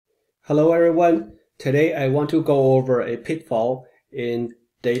Hello everyone. Today I want to go over a pitfall in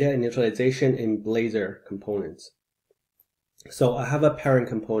data initialization in Blazor components. So I have a parent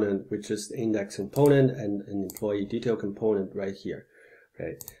component, which is the index component, and an employee detail component right here.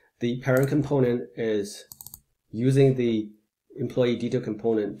 Right. The parent component is using the employee detail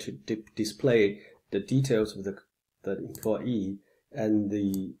component to display the details of the employee, and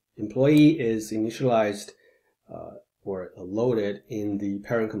the employee is initialized or loaded in the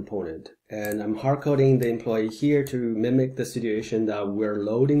parent component. And I'm hard-coding the employee here to mimic the situation that we're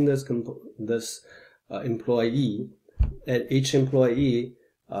loading this employee, and each employee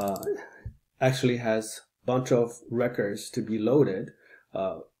actually has a bunch of records to be loaded.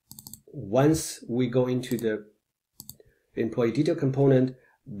 Once we go into the employee detail component,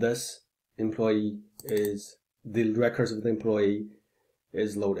 this employee is, the records of the employee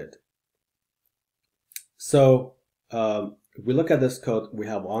is loaded. So if we look at this code, we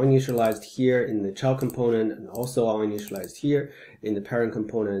have all initialized here in the child component and also all initialized here in the parent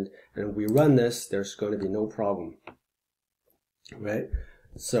component. And if we run this, there's going to be no problem, right?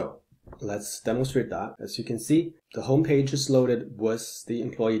 So let's demonstrate that. As you can see, the home page is loaded with the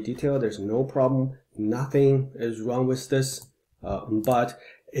employee detail. There's no problem. Nothing is wrong with this, but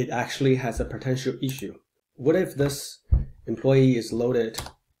it actually has a potential issue. What if this employee is loaded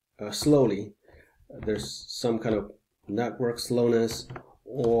slowly? There's some kind of network slowness,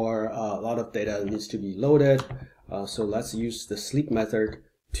 or a lot of data needs to be loaded. So let's use the sleep method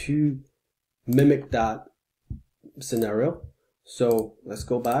to mimic that scenario. So let's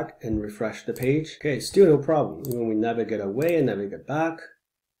go back and refresh the page. Okay, still no problem. Even we navigate away and navigate back,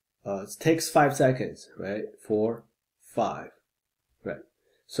 it takes 5 seconds, right? 4, 5, right?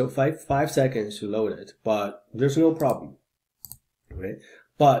 So 5 seconds to load it, but there's no problem, right?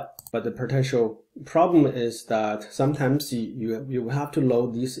 But the potential problem is that sometimes you have to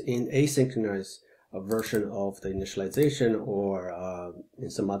load these in asynchronous version of the initialization, or in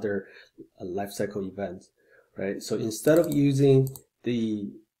some other lifecycle events, right? So instead of using the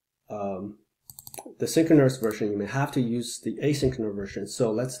synchronous version, you may have to use the asynchronous version.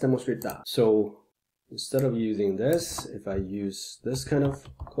 So let's demonstrate that. So instead of using this, if I use this kind of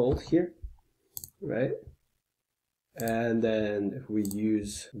code here, right? And then if we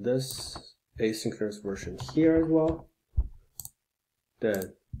use this asynchronous version here as well,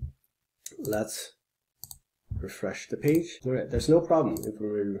 then let's refresh the page. All right, there's no problem if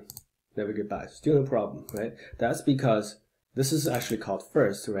we navigate back. Still no problem, right? That's because this is actually called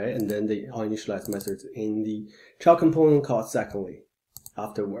first, right? And then the initialize methods in the child component called secondly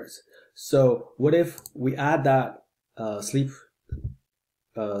afterwards. So what if we add that sleep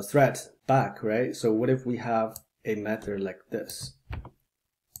thread back, right? So what if we have a method like this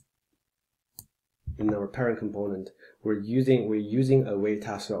in our parent component? We're using a wait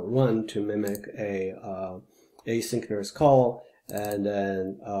task.run to mimic a asynchronous call, and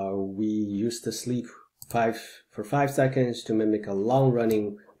then we use the sleep for 5 seconds to mimic a long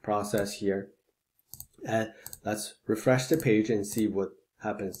running process here. And let's refresh the page and see what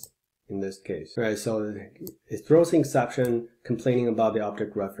happens in this case. All right, so it throws an exception complaining about the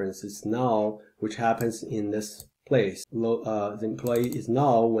object reference is null, which happens in this place. The employee is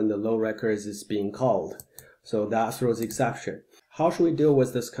null when the low records is being called. So that throws exception. How should we deal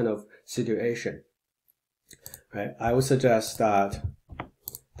with this kind of situation? Right, I would suggest that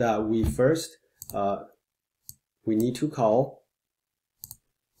we first we need to call.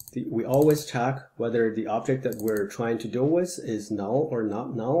 We always check whether the object that we're trying to deal with is null or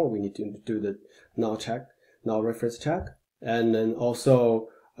not null. We need to do the null reference check, and then also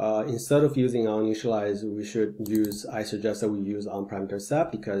instead of using uninitialize, I suggest that we use onParameter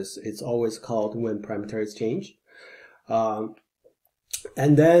set, because it's always called when parameter is changed.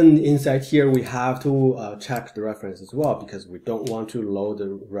 And then inside here we have to check the reference as well, because we don't want to load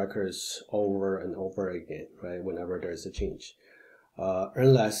the records over and over again, right? Whenever there's a change,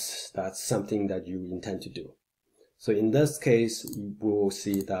 unless that's something that you intend to do. So in this case, we will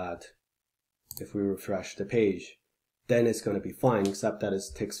see that if we refresh the page, then it's going to be fine, except that it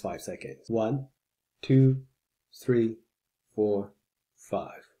takes 5 seconds. 1, 2, 3, 4, 5.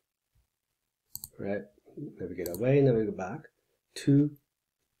 Right? Navigate away, navigate back. 2,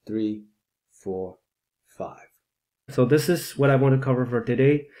 3, 4, 5. So this is what I want to cover for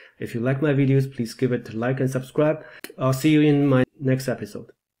today. If you like my videos, please give it a like and subscribe. I'll see you in my next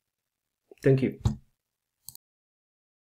episode. Thank you.